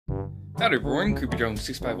Howdy everyone,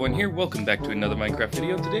 CreepyDrone651 here. Welcome back to another Minecraft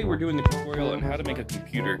video. Today we're doing a tutorial on how to make a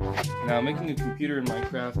computer. Now, making a computer in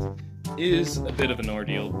Minecraft is a bit of an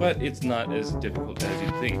ordeal, but it's not as difficult as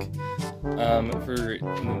you'd think. For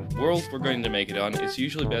the world we're going to make it on, it's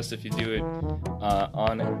usually best if you do it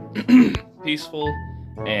on peaceful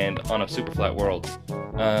and on a super flat world.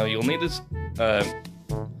 You'll need this.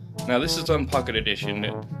 Now this is on Pocket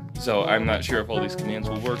Edition, so I'm not sure if all these commands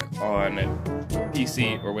will work on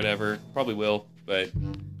PC or whatever. Probably will, but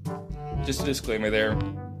just a disclaimer there.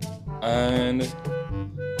 And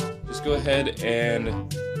just go ahead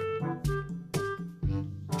and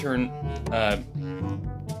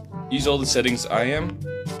use all the settings I am.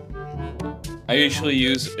 I usually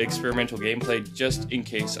use experimental gameplay just in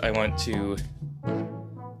case I want to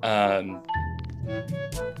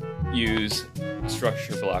use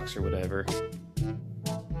structure blocks or whatever.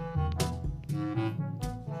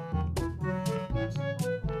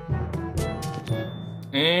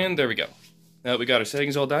 And there we go. Now that we got our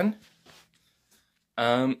settings all done,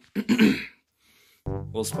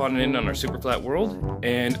 we'll spawn it in on our super flat world,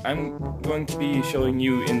 and I'm going to be showing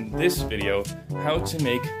you in this video how to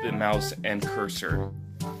make the mouse and cursor.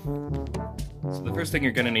 So the first thing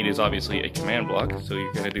you're going to need is obviously a command block, so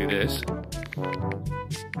you're going to do this.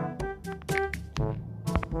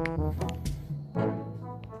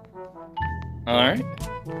 Alright,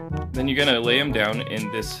 then you're going to lay them down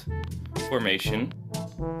in this formation.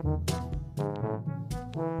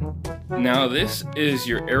 Now this is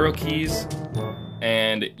your arrow keys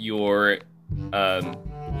and your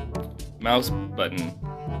mouse button,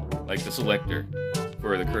 like the selector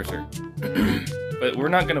for the cursor. But we're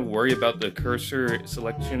not going to worry about the cursor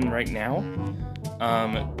selection right now.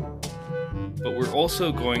 But we're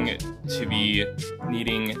also going to be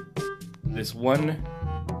needing this one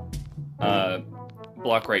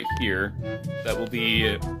block right here that will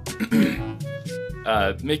be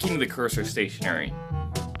making the cursor stationary.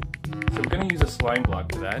 So we're going to use a slime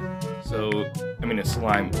block for that. A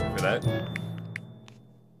slime for that.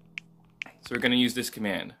 So we're going to use this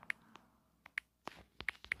command.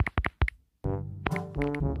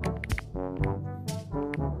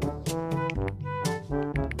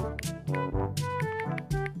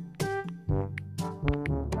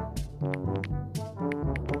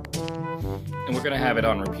 And we're going to have it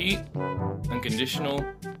on repeat, unconditional,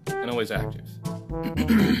 and always active.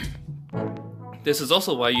 This is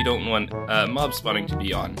also why you don't want mob spawning to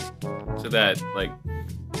be on, so that,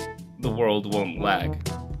 the world won't lag.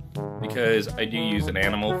 Because I do use an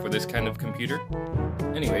animal for this kind of computer.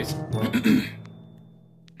 Anyways,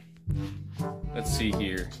 let's see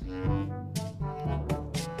here.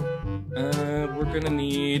 We're gonna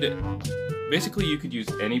need... Basically, you could use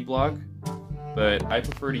any block, but I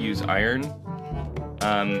prefer to use iron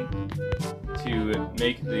to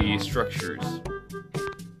make the structures.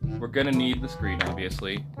 We're gonna need the screen,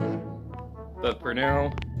 obviously, but for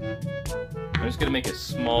now, I'm just gonna make a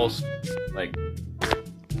small,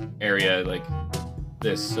 area like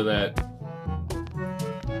this, so that,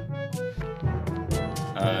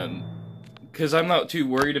 because I'm not too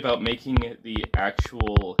worried about making the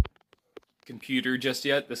actual computer just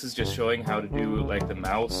yet. This is just showing how to do, the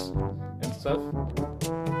mouse and stuff.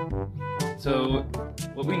 So,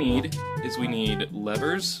 what we need is we need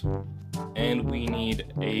levers, and we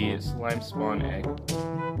need a slime spawn egg.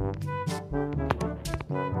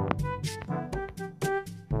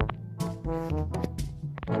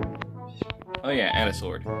 Oh yeah, and a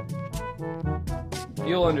sword.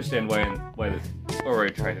 You'll understand why this, or a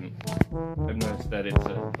trident. I've noticed that it's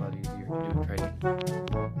a lot easier to do a trident.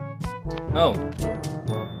 Oh.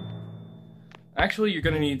 Actually, you're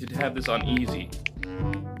gonna need to have this on easy.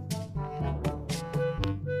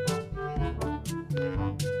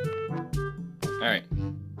 Alright.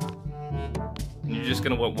 And you're just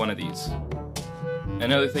going to want one of these.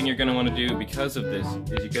 Another thing you're going to want to do because of this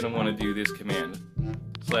is you're going to want to do this command.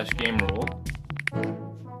 /game rule.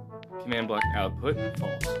 Command block output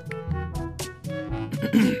false.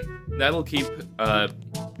 That'll keep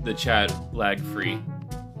the chat lag free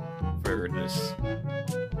for this.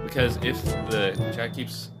 Because if the chat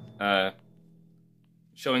keeps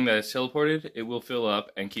showing that it's teleported, it will fill up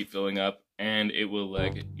and keep filling up, and it will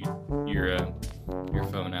lag your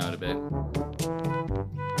phone out a bit.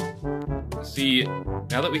 See,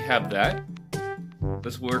 now that we have that,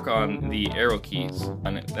 let's work on the arrow keys.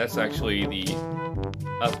 And that's actually the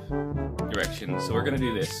up direction. So we're going to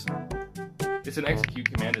do this. It's an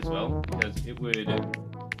execute command as well, because it would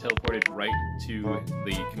teleport it right to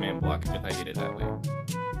the command block if I did it that way.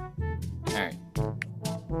 Alright.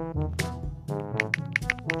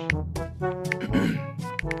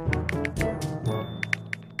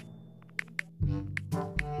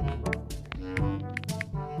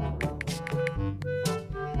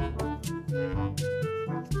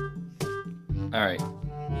 Alright,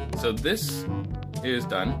 so this is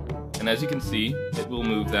done, and as you can see, it will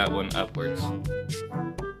move that one upwards.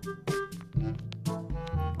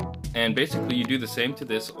 And basically you do the same to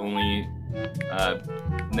this, only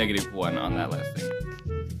 -1 on that last thing.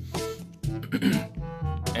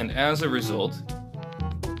 And as a result,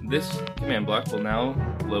 this command block will now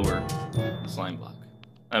lower the slime block.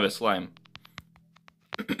 I have a slime.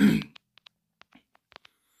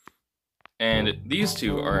 And these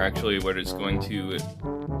two are actually what it's going to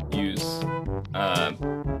use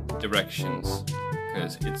directions,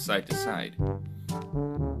 because it's side to side.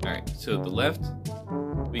 Alright, so the left,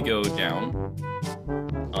 we go down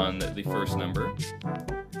on the first number.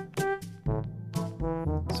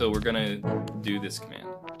 So we're gonna do this command.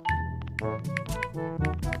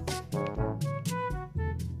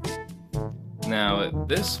 Now,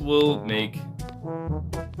 this will make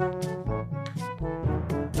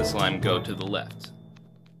the slime go to the left.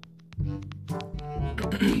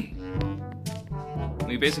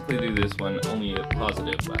 We basically do this one only a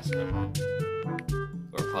positive last number,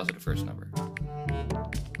 or a positive first number.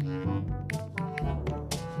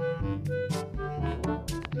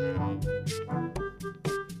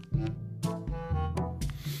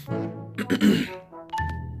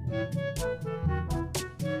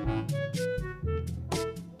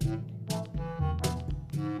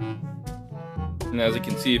 And as you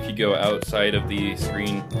can see, if you go outside of the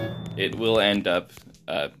screen, it will end up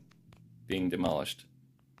being demolished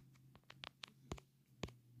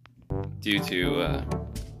due to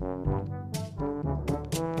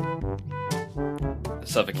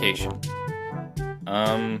suffocation.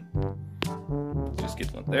 Just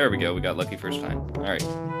get one. There we go. We got lucky first time. All right.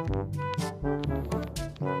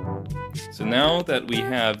 So now that we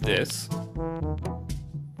have this,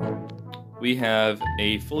 we have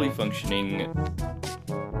a fully functioning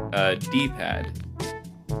D-pad.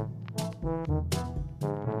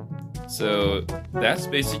 So that's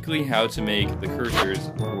basically how to make the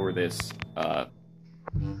cursors for this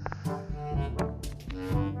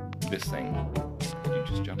this thing. Did you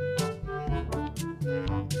just jump?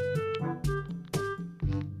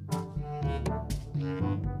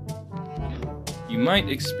 You might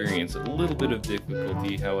experience a little bit of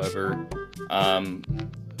difficulty, however,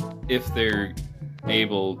 if they're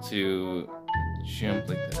able to jump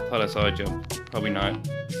like that. I thought I saw a jump. Probably not.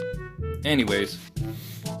 Anyways,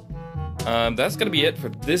 that's gonna be it for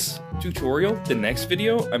this tutorial. The next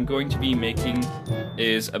video I'm going to be making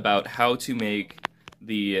is about how to make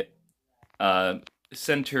the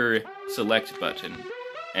center select button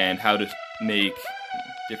and how to make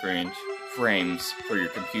different frames for your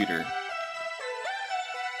computer.